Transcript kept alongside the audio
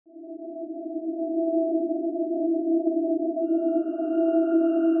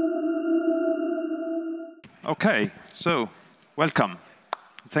Okay, so welcome.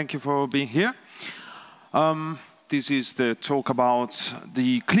 Thank you for being here. This is the talk about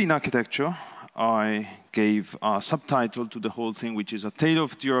the clean architecture. I gave a subtitle to the whole thing, which is a tale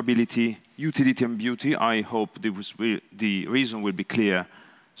of durability, utility, and beauty. I hope the reason will be clear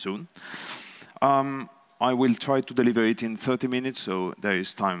soon. I will try to deliver it in 30 minutes, so there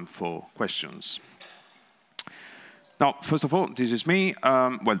is time for questions. Now, first of all, this is me.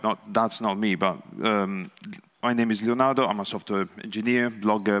 Well, that's not me, but my name is Leonardo. I'm a software engineer,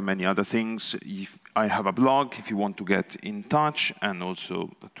 blogger, many other things. I have a blog if you want to get in touch, and also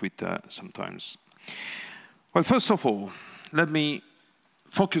Twitter sometimes. Well, first of all, let me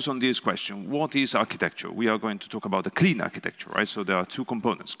focus on this question. What is architecture? We are going to talk about the clean architecture, right? So there are two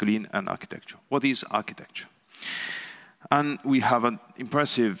components, clean and architecture. What is architecture? And we have an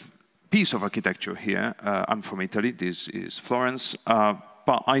impressive piece of architecture here. I'm from Italy. This is Florence.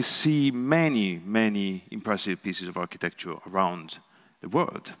 But I see many, many impressive pieces of architecture around the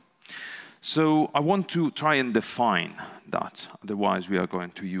world. So I want to try and define that. Otherwise, we are going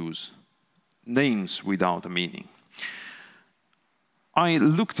to use names without a meaning. I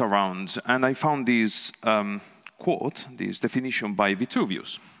looked around, and I found this quote, this definition by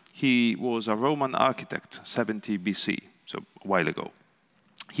Vitruvius. He was a Roman architect, 70 BC, so a while ago.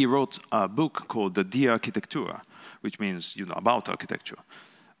 He wrote a book called the De Architectura, which means, about architecture.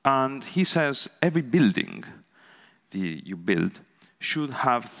 And he says every building you build should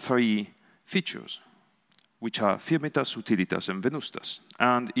have three features, which are firmitas, utilitas, and venustas.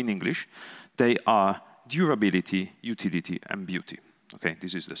 And in English, they are durability, utility, and beauty. Okay,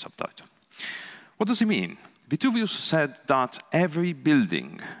 this is the subtitle. What does it mean? Vitruvius said that every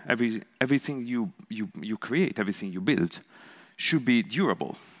building, everything you create, everything you build, should be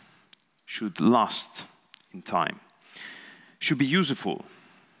durable, should last in time, should be useful,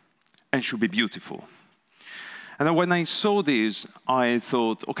 and should be beautiful. And then when I saw this, I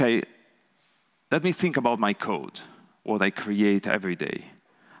thought, okay, let me think about my code, what I create every day.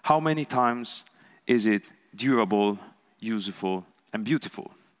 How many times is it durable, useful, and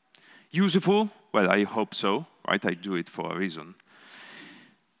beautiful? Useful? Well, I hope so, right? I do it for a reason.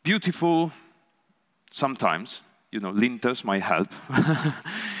 Beautiful? Sometimes. Linters might help.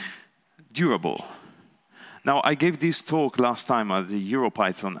 Durable. Now, I gave this talk last time at the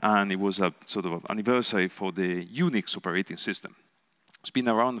EuroPython, and it was a sort of anniversary for the Unix operating system. It's been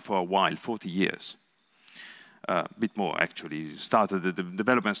around for a while, 40 years. A bit more, actually. The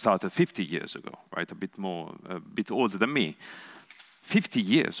development started 50 years ago, right? A bit older than me. 50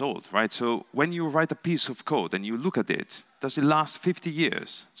 years old, right? So when you write a piece of code and you look at it, does it last 50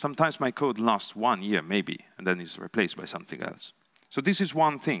 years? Sometimes my code lasts 1 year, maybe, and then it's replaced by something else. So this is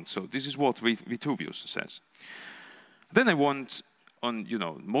one thing. So this is what Vitruvius says. Then I went on,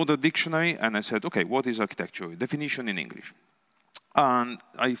 modern dictionary, and I said, okay, what is architecture? Definition in English. And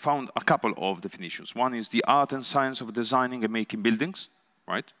I found a couple of definitions. One is the art and science of designing and making buildings,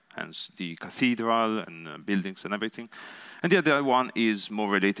 right? Hence the cathedral and buildings and everything. And the other one is more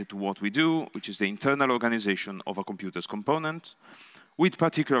related to what we do, which is the internal organization of a computer's component, with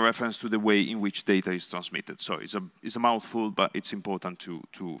particular reference to the way in which data is transmitted. So it's a mouthful, but it's important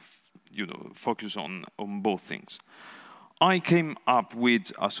to focus on both things. I came up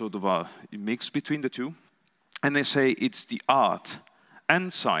with a sort of a mix between the two, and they say it's the art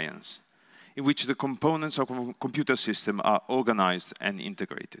and science in which the components of a computer system are organized and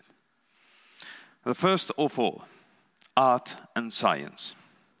integrated. The first of all, art and science.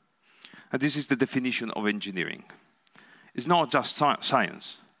 And this is the definition of engineering. It's not just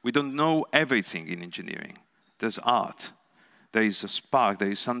science. We don't know everything in engineering. There's art. There is a spark.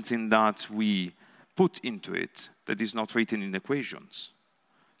 There is something that we put into it that is not written in equations.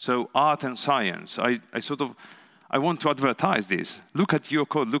 So art and science, I want to advertise this. Look at your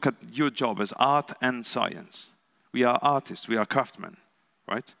code, look at your job as art and science. We are artists, we are craftsmen,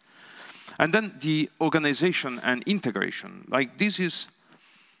 right? And then the organization and integration. Like this is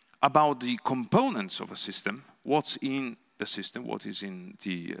about the components of a system, what's in the system, what is in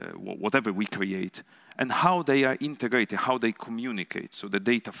the, whatever we create, and how they are integrated, how they communicate, so the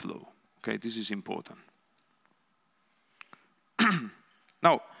data flow. Okay, this is important.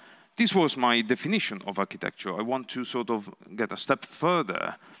 Now, this was my definition of architecture. I want to sort of get a step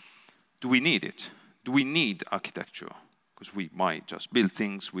further. Do we need it? Do we need architecture? Because we might just build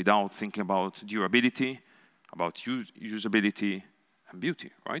things without thinking about durability, about usability, and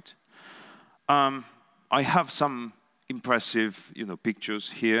beauty, right? I have some impressive pictures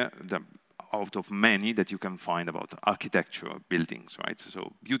here out of many that you can find about architecture buildings, right?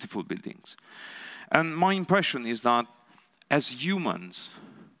 So beautiful buildings. And my impression is that as humans,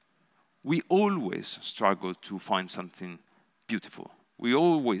 we always struggle to find something beautiful. We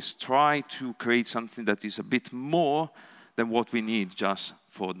always try to create something that is a bit more than what we need just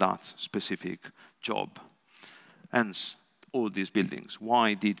for that specific job. Hence, all these buildings.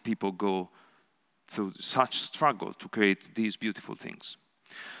 Why did people go through such struggle to create these beautiful things?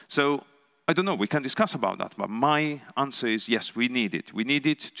 So, I don't know, we can discuss about that, but my answer is yes, we need it. We need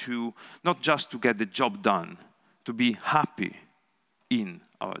it to, not just to get the job done, to be happy in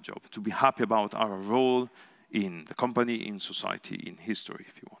our job, to be happy about our role in the company, in society, in history,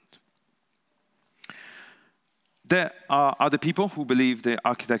 if you want. There are other people who believe the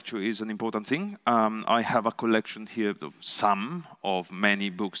architecture is an important thing. I have a collection here of some of many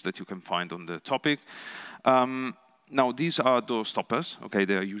books that you can find on the topic. Now, these are door stoppers. Okay,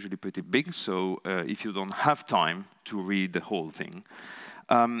 they are usually pretty big, so if you don't have time to read the whole thing,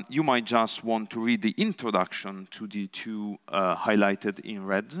 you might just want to read the introduction to the two highlighted in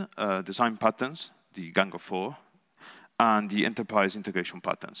red design patterns, the Gang of Four, and the enterprise integration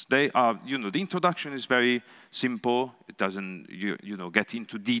patterns. They are, the introduction is very simple. It doesn't, get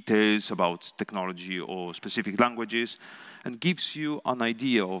into details about technology or specific languages, and gives you an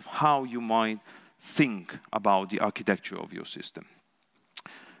idea of how you might think about the architecture of your system.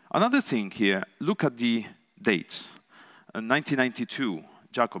 Another thing here, look at the dates. 1992,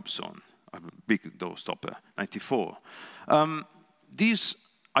 Jacobson, a big door stopper, 94. These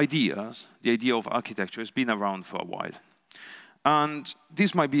ideas, the idea of architecture, has been around for a while. And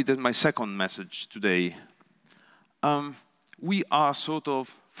this might be my second message today. We are sort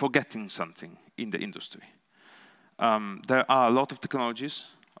of forgetting something in the industry. There are a lot of technologies,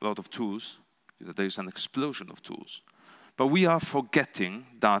 a lot of tools. There is an explosion of tools. But we are forgetting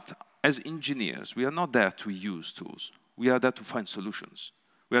that as engineers, we are not there to use tools. We are there to find solutions.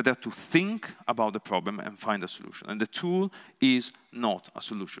 We are there to think about the problem and find a solution. And the tool is not a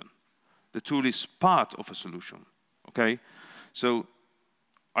solution. The tool is part of a solution, okay? So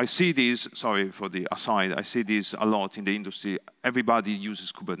I see this, sorry for the aside, I see this a lot in the industry. Everybody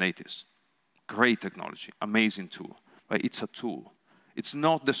uses Kubernetes. Great technology, amazing tool, but it's a tool. It's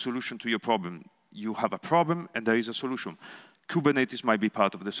not the solution to your problem. You have a problem and there is a solution. Kubernetes might be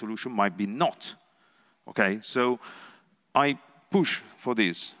part of the solution, might be not, okay? So I push for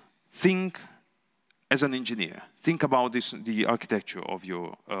this. Think as an engineer. Think about this, the architecture of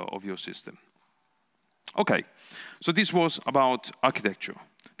your system. Okay, so this was about architecture.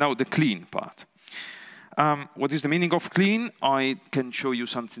 Now the clean part. What is the meaning of clean? I can show you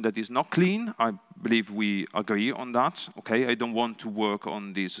something that is not clean. I believe we agree on that. Okay, I don't want to work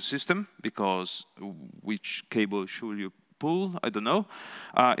on this system because which cable should you pull? I don't know.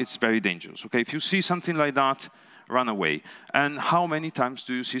 It's very dangerous. Okay, if you see something like that, run away. And how many times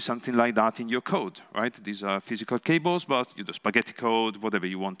do you see something like that in your code, right? These are physical cables, but spaghetti code, whatever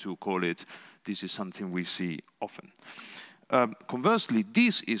you want to call it, this is something we see often. Conversely,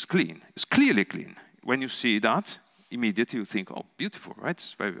 this is clean. It's clearly clean. When you see that, immediately you think, oh, beautiful, right?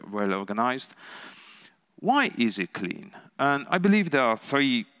 It's very well organized. Why is it clean? And I believe there are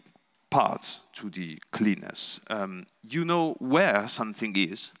three parts to the cleanness. You know where something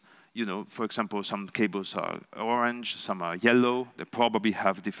is. For example, some cables are orange, some are yellow. They probably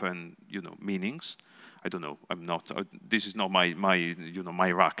have different, meanings. I don't know. I'm not. This is not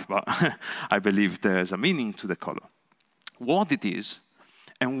my rack, but I believe there is a meaning to the color. What it is,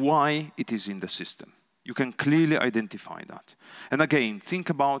 and why it is in the system. You can clearly identify that. And again, think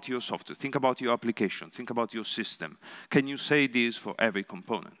about your software. Think about your application. Think about your system. Can you say this for every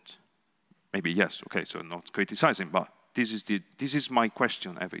component? Maybe yes. Okay, so not criticizing, but this is my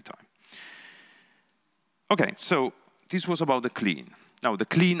question every time. Okay, so this was about the clean. Now, the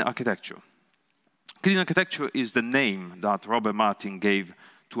clean architecture. Clean architecture is the name that Robert Martin gave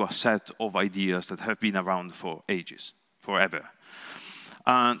to a set of ideas that have been around for ages, forever.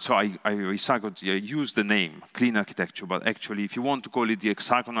 And so I used the name clean architecture, but actually, if you want to call it the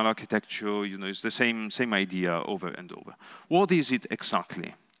hexagonal architecture, it's the same idea over and over. What is it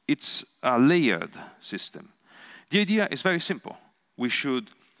exactly? It's a layered system. The idea is very simple. We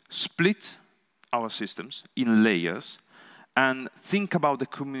should split our systems in layers and think about the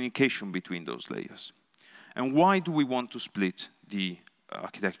communication between those layers. And why do we want to split the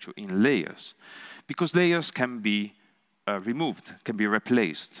architecture in layers? Because layers can be removed, can be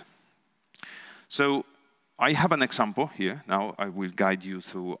replaced. So I have an example here. Now I will guide you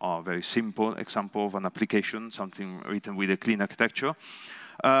through a very simple example of an application, something written with a clean architecture.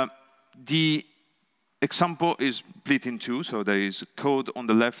 The example is split in two, so there is code on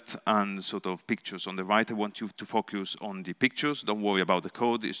the left and sort of pictures on the right. I want you to focus on the pictures. Don't worry about the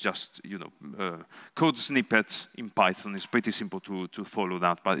code. It's just, code snippets in Python. It's pretty simple to follow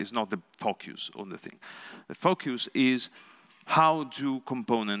that, but it's not the focus on the thing. The focus is why do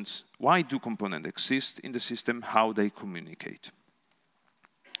components exist in the system, how they communicate.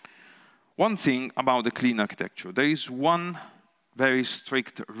 One thing about the clean architecture, there is one very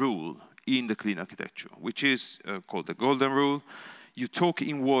strict rule in the clean architecture, which is called the golden rule. You talk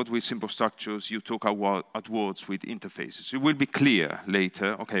in words with simple structures, you talk at words with interfaces. It will be clear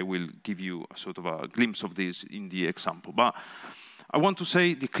later. Okay, we'll give you a sort of a glimpse of this in the example. But I want to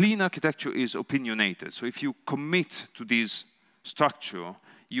say the clean architecture is opinionated. So if you commit to this structure,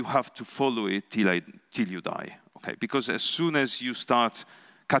 you have to follow it till you die. Okay, because as soon as you start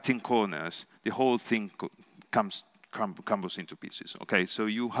cutting corners, the whole thing crumbles into pieces. Okay, so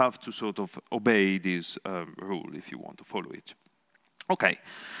you have to sort of obey this rule if you want to follow it. Okay,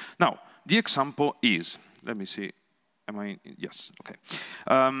 now the example is, let me see, yes, okay.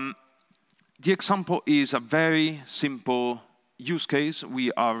 The example is a very simple use case.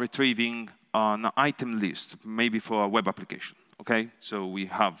 We are retrieving an item list, maybe for a web application. Okay, so we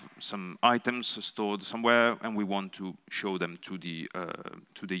have some items stored somewhere, and we want to show them to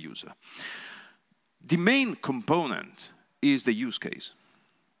the user. The main component is the use case.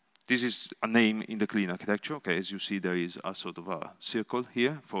 This is a name in the clean architecture. Okay, as you see, there is a sort of a circle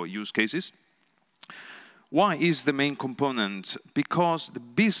here for use cases. Why is the main component? Because the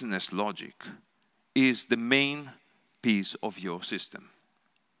business logic is the main piece of your system.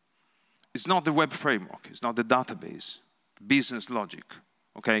 It's not the web framework, it's not the database. Business logic,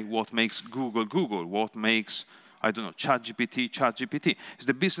 okay? What makes Google, Google? What makes, I don't know, ChatGPT, ChatGPT? It's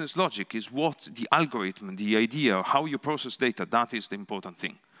the business logic, is what the algorithm, the idea, how you process data, that is the important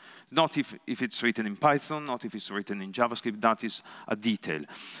thing. Not if it's written in Python, not if it's written in JavaScript, that is a detail.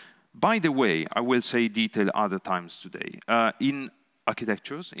 By the way, I will say detail other times today. In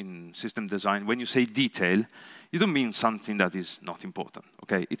architectures, in system design, when you say detail, you don't mean something that is not important,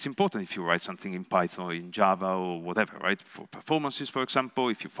 okay? It's important if you write something in Python or in Java or whatever, right? For performances, for example,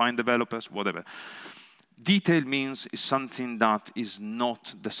 if you find developers, whatever. Detail means is something that is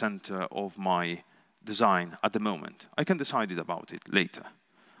not the center of my design at the moment. I can decide about it later.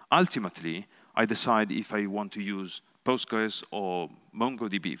 Ultimately, I decide if I want to use Postgres or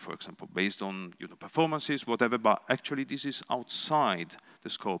MongoDB, for example, based on performances, whatever, but actually this is outside the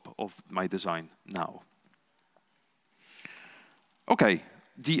scope of my design now. Okay,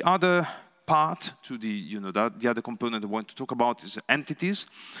 the other part to the, the other component I want to talk about is entities.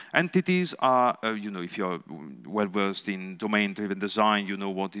 Entities are, if you're well-versed in domain-driven design, you know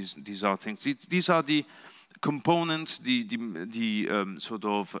what these are things. These are the components, the sort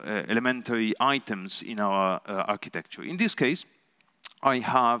of elementary items in our architecture. In this case, I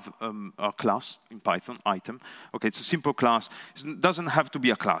have a class in Python, item. Okay, it's a simple class. It doesn't have to be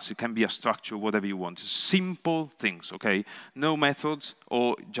a class. It can be a structure, whatever you want. It's simple things, okay? No methods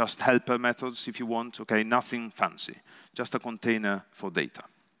or just helper methods if you want, okay? Nothing fancy. Just a container for data.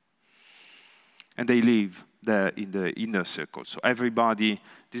 And they live there in the inner circle. So everybody,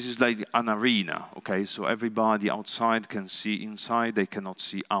 this is like an arena, okay? So everybody outside can see inside, they cannot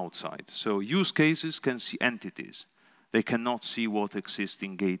see outside. So use cases can see entities. They cannot see what exists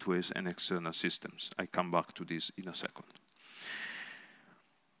in gateways and external systems. I come back to this in a second.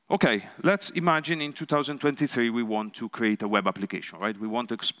 Okay, let's imagine in 2023 we want to create a web application, right? We want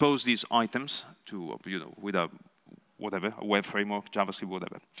to expose these items to, with a whatever, a web framework, JavaScript,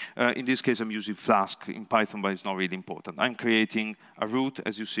 whatever. In this case, I'm using Flask in Python, but it's not really important. I'm creating a root,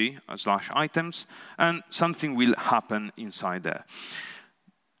 as you see, /items, and something will happen inside there.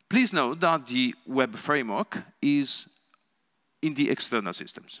 Please note that the web framework is in the external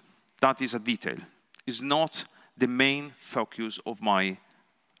systems. That is a detail. It's not the main focus of my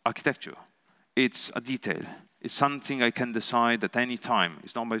architecture. It's a detail. It's something I can decide at any time.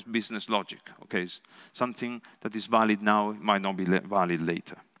 It's not my business logic. Okay, it's something that is valid now, it might not be valid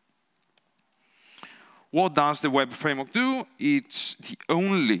later. What does the web framework do? It's the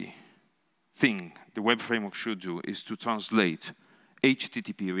only thing the web framework should do is to translate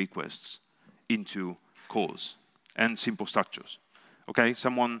HTTP requests into calls and simple structures. Okay,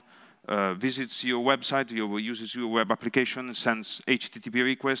 someone visits your website, uses your web application, sends HTTP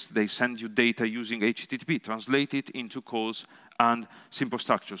requests, they send you data using HTTP, translate it into calls and simple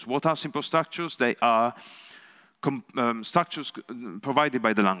structures. What are simple structures? They are structures provided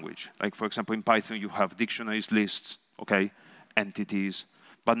by the language. Like, for example, in Python, you have dictionaries, lists, okay, entities,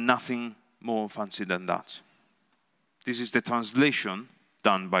 but nothing more fancy than that. This is the translation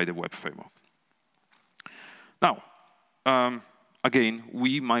done by the web framework. Now, again,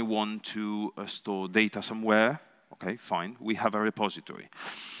 we might want to store data somewhere. Okay, fine. We have a repository.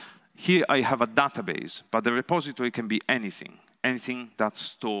 Here I have a database, but the repository can be anything that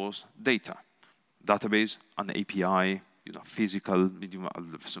stores data. Database, an API, physical,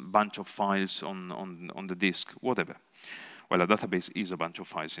 a bunch of files on the disk, whatever. Well, a database is a bunch of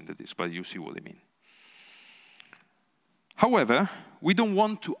files in the disk, but you see what I mean. However, we don't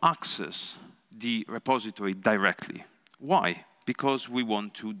want to access the repository directly. Why? Because we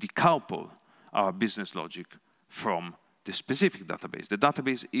want to decouple our business logic from the specific database. The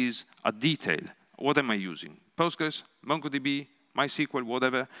database is a detail. What am I using? Postgres, MongoDB, MySQL,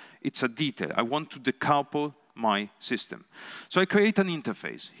 whatever. It's a detail. I want to decouple my system. So I create an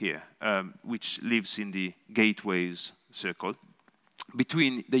interface here, which lives in the gateways circle,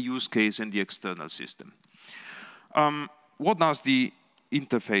 between the use case and the external system. What does the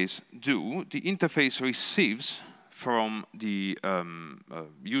interface do? The interface receives from the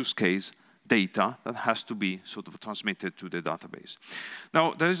use case data that has to be sort of transmitted to the database.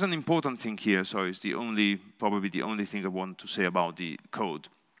 Now, there is an important thing here, so it's probably the only thing I want to say about the code.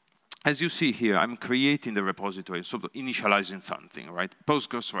 As you see here, I'm creating the repository, sort of initializing something, right?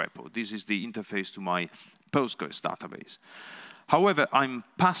 Postgres repo, this is the interface to my Postgres database. However, I'm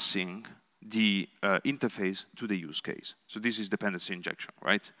passing the interface to the use case. So this is dependency injection,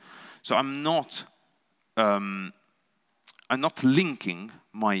 right? So I'm not linking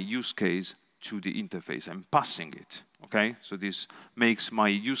my use case to the interface. I'm passing it, okay? So this makes my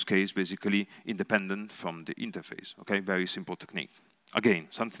use case basically independent from the interface, okay? Very simple technique. Again,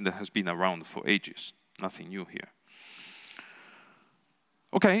 something that has been around for ages, nothing new here.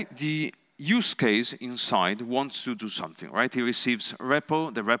 Okay, the use case inside wants to do something, right? It receives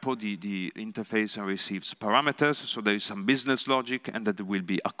repo, the interface, and receives parameters, so there is some business logic, and that there will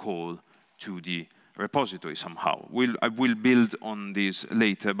be a call to the repository somehow. I will build on this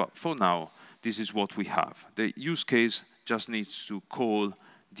later, but for now, this is what we have. The use case just needs to call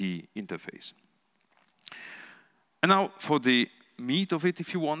the interface. And now for the meat of it,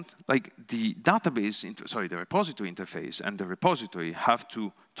 if you want, like the database, the repository interface and the repository have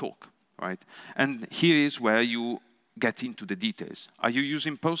to talk, right? And here is where you get into the details. Are you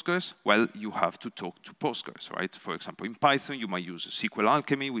using Postgres? Well, you have to talk to Postgres, right? For example, in Python, you might use SQL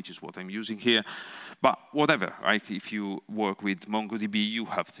Alchemy, which is what I'm using here. But whatever, right? If you work with MongoDB, you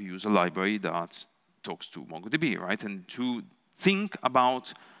have to use a library that talks to MongoDB, right? And to think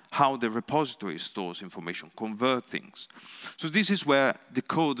about how the repository stores information, convert things. So this is where the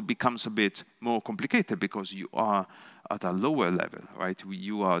code becomes a bit more complicated because you are at a lower level, right?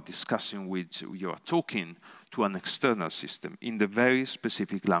 You are talking to an external system in the very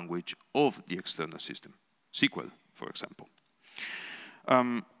specific language of the external system, SQL, for example.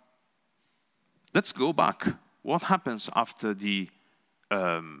 Let's go back. What happens after the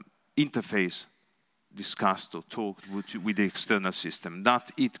interface discussed or talked with the external system?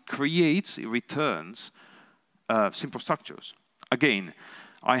 That it returns simple structures. Again,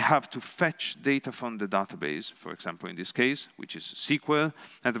 I have to fetch data from the database, for example, in this case, which is SQL,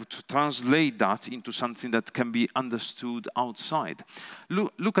 and to translate that into something that can be understood outside.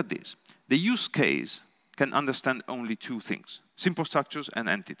 Look at this. The use case can understand only two things, simple structures and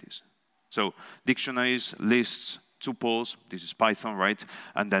entities. So dictionaries, lists, tuples, this is Python, right?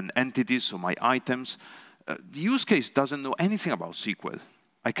 And then entities, so my items. The use case doesn't know anything about SQL.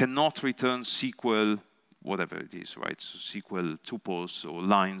 I cannot return SQL, whatever it is, right? So SQL tuples or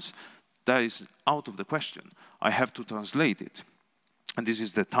lines, that is out of the question. I have to translate it. And this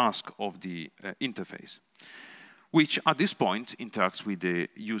is the task of the interface, which at this point interacts with the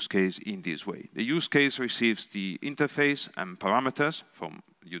use case in this way. The use case receives the interface and parameters from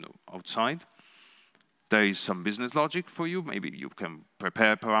outside. There is some business logic for you. Maybe you can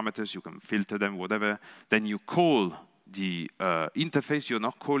prepare parameters, you can filter them, whatever. Then you call the interface. You're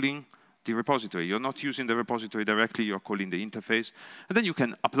not calling the repository. You're not using the repository directly. You're calling the interface. And then you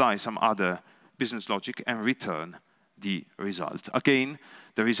can apply some other business logic and return the result. Again,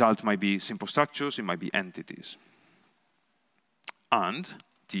 the result might be simple structures. It might be entities. And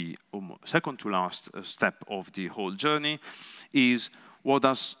the second to last step of the whole journey is, what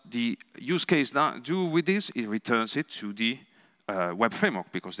does the use case do with this? It returns it to the web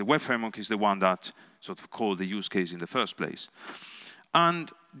framework, because the web framework is the one that sort of called the use case in the first place.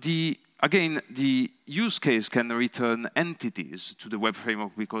 And again, the use case can return entities to the web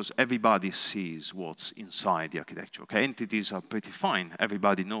framework because everybody sees what's inside the architecture. Okay, entities are pretty fine.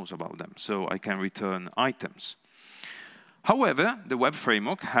 Everybody knows about them. So I can return items. However, the web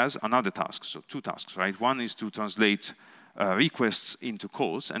framework has another task, so two tasks, right? One is to translate requests into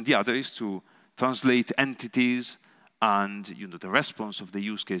calls, and the other is to translate entities and the response of the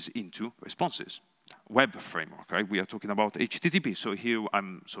use case into responses. Web framework, right? We are talking about HTTP. So here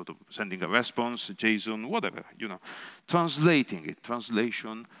I'm sort of sending a response, JSON, whatever, translating it,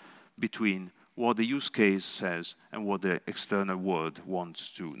 translation between what the use case says and what the external world wants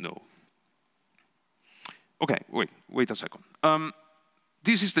to know. Okay, wait a second.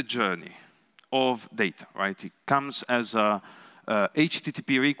 This is the journey of data, right? It comes as a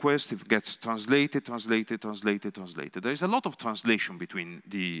HTTP request, it gets translated. There is a lot of translation between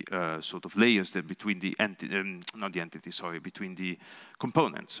the sort of layers, between the between the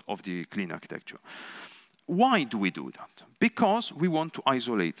components of the clean architecture. Why do we do that? Because we want to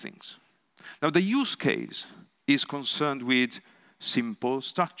isolate things. Now, the use case is concerned with simple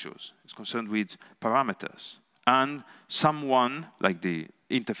structures. It's concerned with parameters and someone like the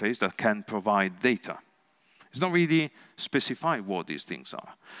interface that can provide data. It's not really specified what these things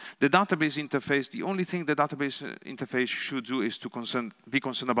are. The database interface, the only thing the database interface should do is to be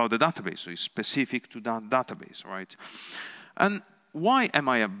concerned about the database, so it's specific to that database, right? And why am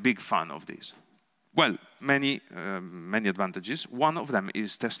I a big fan of this? Well, many advantages. One of them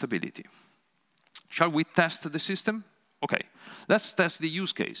is testability. Shall we test the system? Okay, let's test the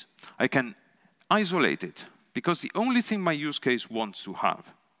use case. I can isolate it, because the only thing my use case wants to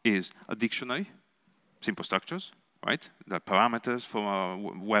have is a dictionary, simple structures, right? The parameters for a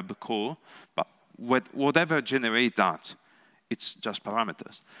web call, but whatever generate that, it's just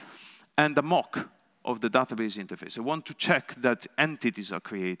parameters. And the mock of the database interface. I want to check that entities are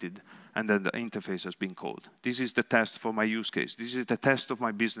created and that the interface has been called. This is the test for my use case. This is the test of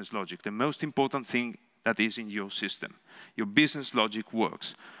my business logic, the most important thing that is in your system. Your business logic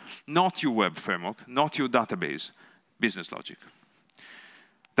works. Not your web framework, not your database, business logic.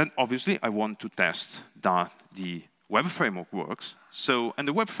 Then obviously I want to test that the web framework works. And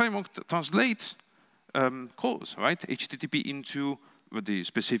the web framework translates calls, right? HTTP into the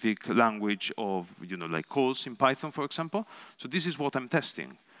specific language of, like calls in Python, for example. So this is what I'm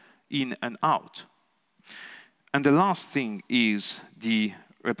testing, in and out. And the last thing is the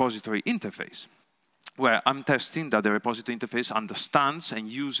repository interface, where I'm testing that the repository interface understands and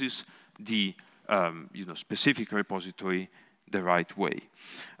uses the specific repository the right way.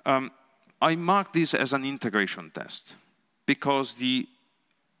 I mark this as an integration test because the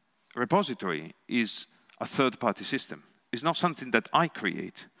repository is a third-party system. It's not something that I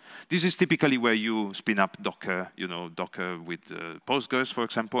create. This is typically where you spin up Docker, Docker with Postgres, for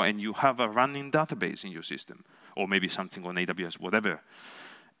example, and you have a running database in your system, or maybe something on AWS, whatever.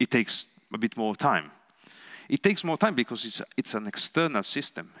 It takes a bit more time. It takes more time because it's an external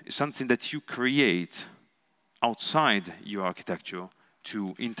system. It's something that you create outside your architecture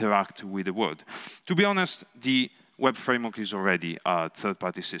to interact with the world. To be honest, the web framework is already a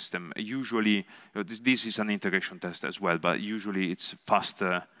third-party system. Usually, this is an integration test as well, but usually it's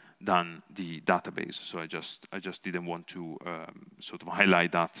faster than the database. So I just didn't want to sort of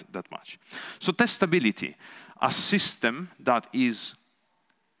highlight that much. So testability, a system that is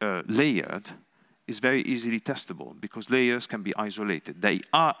layered is very easily testable because layers can be isolated. They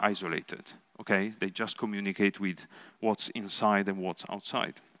are isolated, okay? They just communicate with what's inside and what's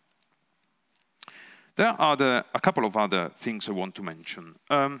outside. There are a couple of other things I want to mention.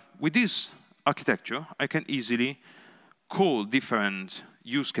 With this architecture, I can easily call different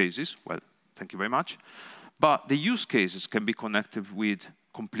use cases. Well, thank you very much. But the use cases can be connected with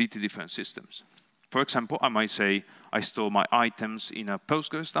completely different systems. For example, I might say I store my items in a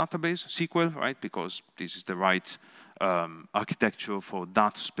Postgres database, SQL, right? Because this is the right architecture for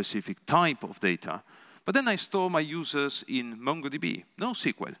that specific type of data. But then I store my users in MongoDB, no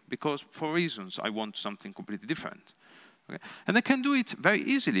SQL, because for reasons I want something completely different. Okay? And I can do it very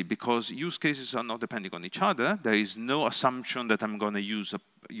easily because use cases are not depending on each other. There is no assumption that I'm going to use a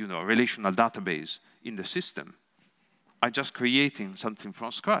relational database in the system. I'm just creating something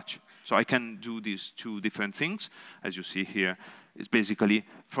from scratch. So I can do these two different things. As you see here, it's basically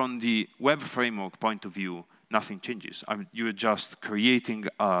from the web framework point of view, nothing changes. You're just creating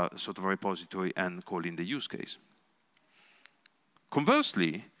a sort of repository and calling the use case.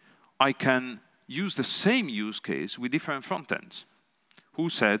 Conversely, I can use the same use case with different front ends. Who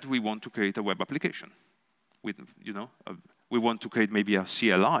said we want to create a web application? We want to create maybe a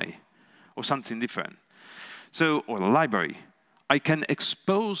CLI or something different. So, or a library. I can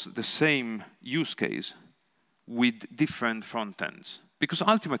expose the same use case with different front ends. Because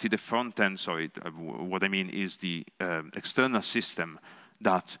ultimately the front end, what I mean is the external system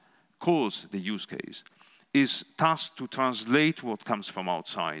that calls the use case is tasked to translate what comes from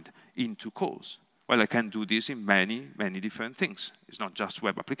outside into calls. Well, I can do this in many, many different things. It's not just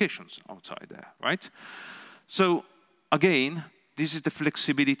web applications outside there, right? So again, this is the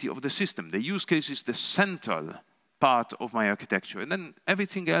flexibility of the system. The use case is the central part of my architecture, and then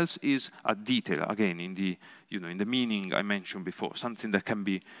everything else is a detail. Again, in the in the meaning I mentioned before, something that can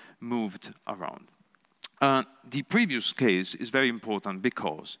be moved around. The previous case is very important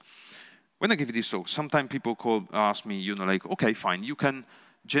because when I give this talk, sometimes people ask me, like, okay, fine, you can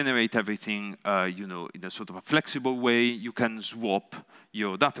generate everything, in a sort of a flexible way. You can swap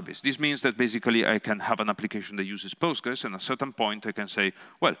your database. This means that basically I can have an application that uses Postgres, and at a certain point I can say,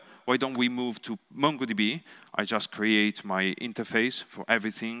 well, why don't we move to MongoDB? I just create my interface for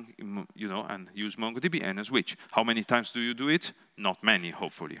everything, and use MongoDB and a switch. How many times do you do it? Not many,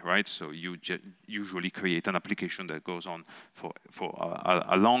 hopefully, right? So you usually create an application that goes on for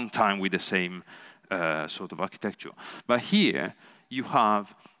a long time with the same sort of architecture. But here, you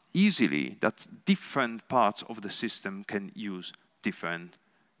have easily that different parts of the system can use different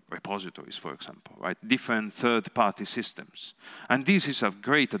repositories, for example, right? Different third-party systems. And this is a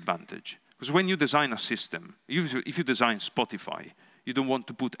great advantage. Because when you design a system, if you design Spotify, you don't want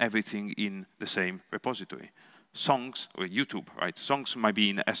to put everything in the same repository. Songs, or YouTube, right? Songs might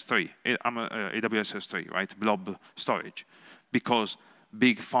be in S3, AWS S3, right? Blob storage. Because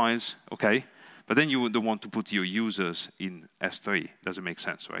big files, okay? But then you don't want to put your users in S3. Doesn't make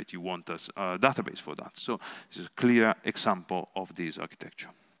sense, right? You want a database for that. So this is a clear example of this architecture.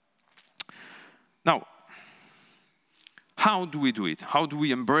 Now, how do we do it? How do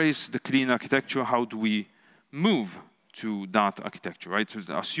we embrace the clean architecture? How do we move to that architecture, right? So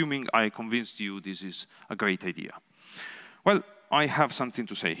assuming I convinced you this is a great idea. Well, I have something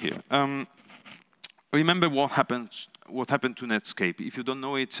to say here. Remember what happened to Netscape. If you don't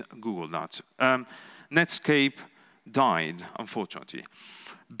know it, Google that. Netscape died, unfortunately,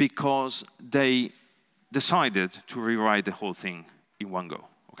 because they decided to rewrite the whole thing in one go.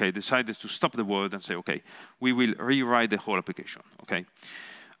 Okay, decided to stop the world and say, okay, we will rewrite the whole application. Okay.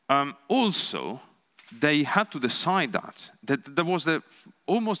 Also, they had to decide that was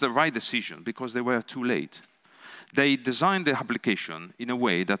almost the right decision because they were too late. They designed the application in a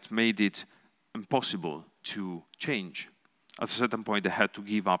way that made it impossible to change. At a certain point, they had to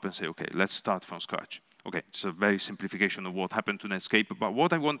give up and say, okay, let's start from scratch. Okay, it's a very simplification of what happened to Netscape, but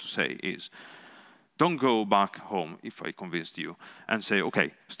what I want to say is, don't go back home, if I convinced you, and say,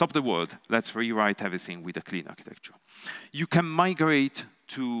 okay, stop the world, let's rewrite everything with a clean architecture. You can migrate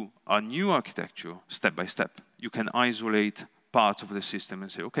to a new architecture step by step. You can isolate parts of the system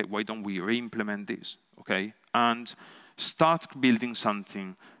and say, okay, why don't we re-implement this, okay? And start building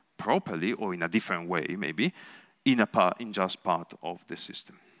something properly, or in a different way, maybe, in just part of the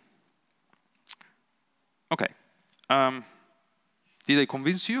system. Okay. Did I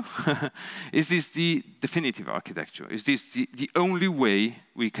convince you? Is this the definitive architecture? Is this the only way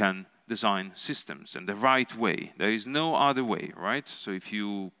we can design systems, and the right way? There is no other way, right? So if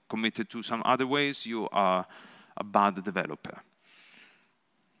you committed to some other ways, you are a bad developer.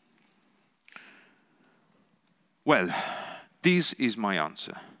 Well, this is my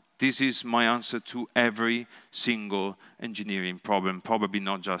answer. This is my answer to every single engineering problem, probably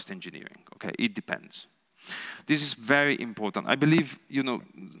not just engineering, okay? It depends. This is very important. I believe,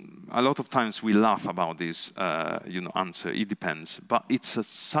 a lot of times we laugh about this, answer, it depends, but it's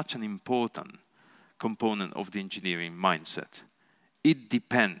such an important component of the engineering mindset. It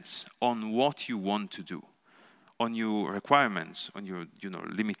depends on what you want to do, on your requirements, on your,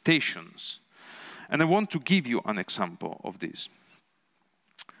 limitations. And I want to give you an example of this.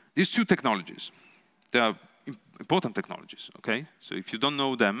 These two technologies, they are important technologies, okay? So if you don't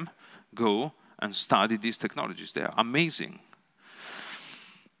know them, go and study these technologies. They are amazing.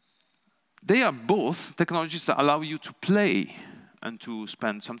 They are both technologies that allow you to play and to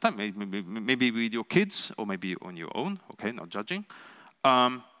spend some time, maybe with your kids or maybe on your own, okay, not judging.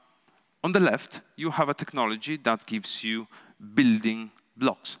 On the left, you have a technology that gives you building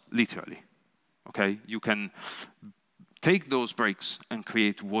blocks, literally, okay? You can take those bricks and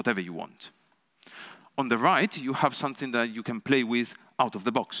create whatever you want. On the right, you have something that you can play with out of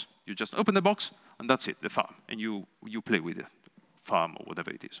the box. You just open the box, and that's it, the farm. And you play with the farm or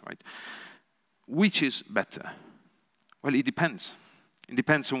whatever it is, right? Which is better? Well, it depends. It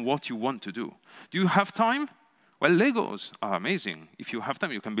depends on what you want to do. Do you have time? Well, Legos are amazing. If you have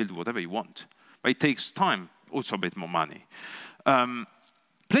time, you can build whatever you want. But it takes time, also a bit more money.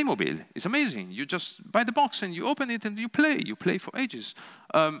 Playmobil is amazing. You just buy the box and you open it and you play. You play for ages.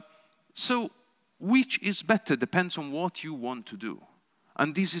 So which is better depends on what you want to do.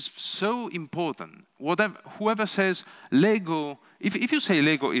 And this is so important. Whoever says Lego, if you say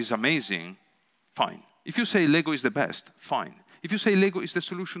Lego is amazing, fine. If you say Lego is the best, fine. If you say Lego is the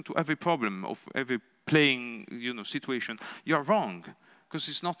solution to every problem of every playing situation, you're wrong, because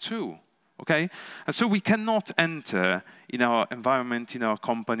it's not true. Okay? And so we cannot enter in our environment, in our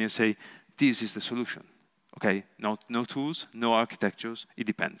company, and say, this is the solution. Okay? No tools, no architectures, it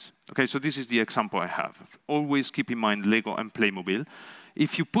depends. Okay, so this is the example I have. Always keep in mind Lego and Playmobil.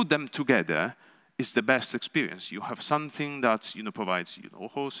 If you put them together, it's the best experience. You have something that provides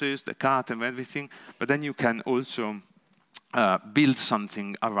horses, the cat, and everything, but then you can also build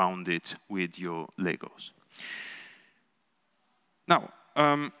something around it with your Legos. Now,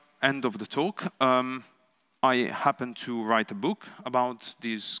 end of the talk. I happened to write a book about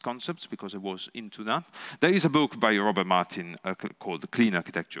these concepts because I was into that. There is a book by Robert Martin called Clean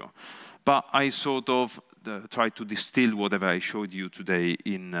Architecture, but I sort of tried to distill whatever I showed you today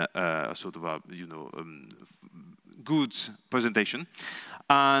in a sort of a good presentation,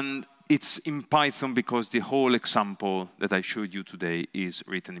 and it's in Python because the whole example that I showed you today is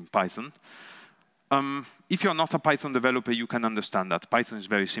written in Python. If you're not a Python developer, you can understand that. Python is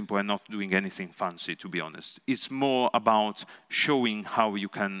very simple and not doing anything fancy, to be honest. It's more about showing how you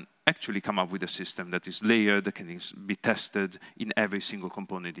can actually come up with a system that is layered, that can be tested in every single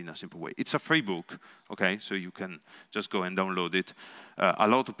component in a simple way. It's a free book, okay? So you can just go and download it. A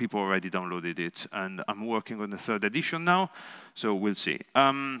lot of people already downloaded it, and I'm working on the 3rd edition now, so we'll see.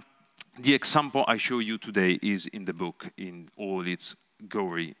 The example I show you today is in the book in all its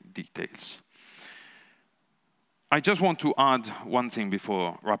gory details. I just want to add one thing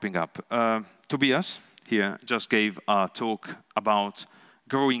before wrapping up. Tobias here just gave a talk about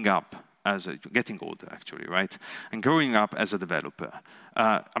growing up as getting older, actually, right? And growing up as a developer.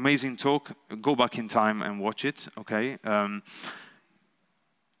 Amazing talk. Go back in time and watch it, okay? I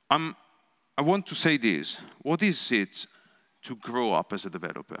want to say this. What is it to grow up as a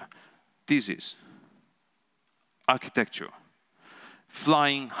developer? This is architecture,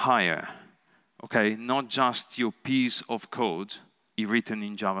 flying higher. Okay, not just your piece of code written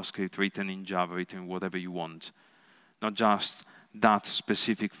in JavaScript, written in Java, written whatever you want. Not just that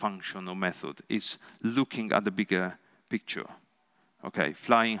specific function or method. It's looking at the bigger picture. Okay,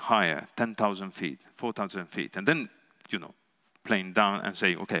 flying higher, 10,000 feet, 4,000 feet, and then, playing down and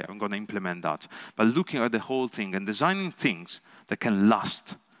saying, okay, I'm going to implement that. But looking at the whole thing and designing things that can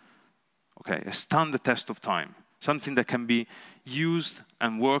last. Okay, stand the test of time. Something that can be used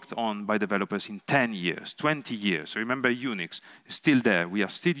and worked on by developers in 10 years, 20 years. Remember, Unix is still there. We are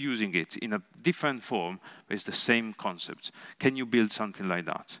still using it in a different form, but it's the same concept. Can you build something like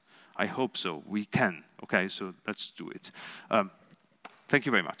that? I hope so. We can. Okay, so let's do it. Thank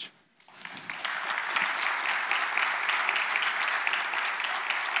you very much.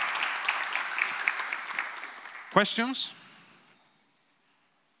 Questions?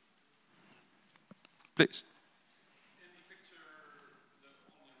 Please.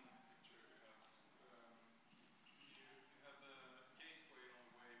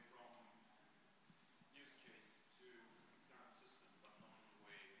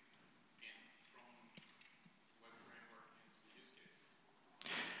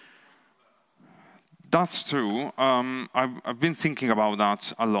 That's true. I've been thinking about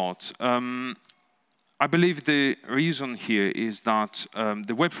that a lot. I believe the reason here is that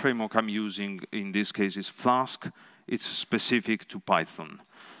the web framework I'm using in this case is Flask. It's specific to Python.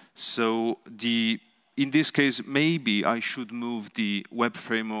 So in this case, maybe I should move the web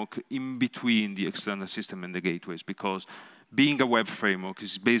framework in between the external system and the gateways, because being a web framework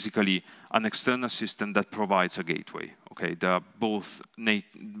is basically an external system that provides a gateway. Okay, they are both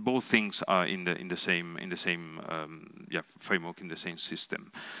things are in the same framework, in the same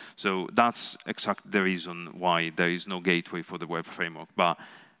system. So that's exactly the reason why there is no gateway for the web framework. But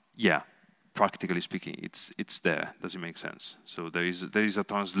yeah, practically speaking, it's there. Does it make sense? So there is a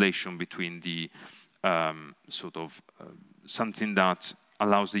translation between the something that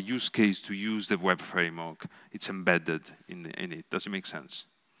allows the use case to use the web framework. It's embedded in it. Does it make sense?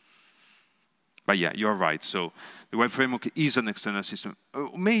 But yeah, you're right. So the web framework is an external system.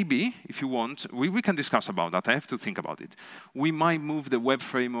 Maybe, if you want, we can discuss about that. I have to think about it. We might move the web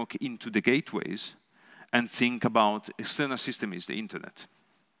framework into the gateways and think about external system is the internet,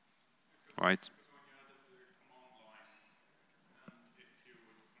 right?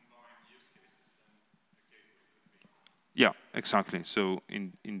 Yeah, exactly. So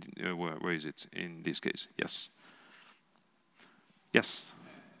where is it in this case? Yes. Yes.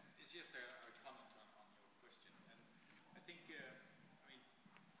 It's just a comment on your question. And I think, I mean,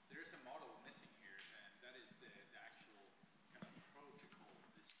 there is a model missing here, and that is the actual kind of protocol,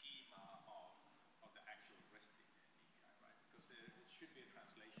 the schema of the actual REST API, right? Because there should be a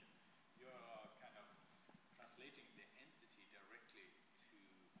translation. You're kind translating the entity directly to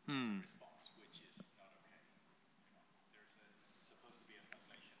this response, which is not okay. There's supposed to be a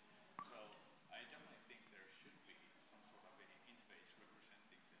translation. So I definitely think there should be some sort of an interface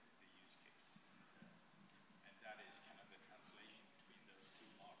representing the use case. And that is kind of the translation between those two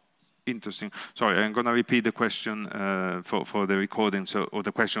models. Interesting. Sorry, I'm going to repeat the question for the recording, or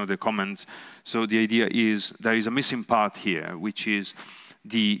the question or the comment. So the idea is there is a missing part here, which is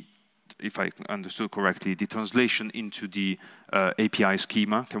the, if I understood correctly, the translation into the API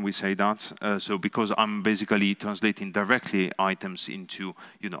schema. Can we say that? So because I'm basically translating directly items into,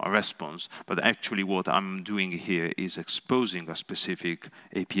 a response, but actually what I'm doing here is exposing a specific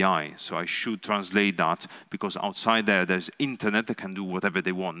API. So I should translate that, because outside there's internet that can do whatever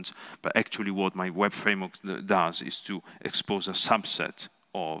they want, but actually what my web framework does is to expose a subset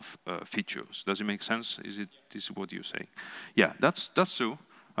of features. Does it make sense? This is what you're saying? Yeah, that's true.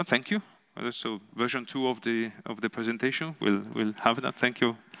 Thank you. So version 2 of the presentation, we'll have that. Thank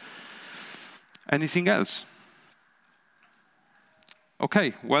you. Anything else?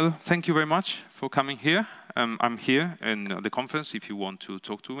 Okay. Well, thank you very much for coming here. I'm here in the conference if you want to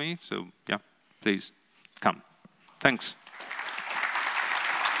talk to me. So yeah, please come. Thanks.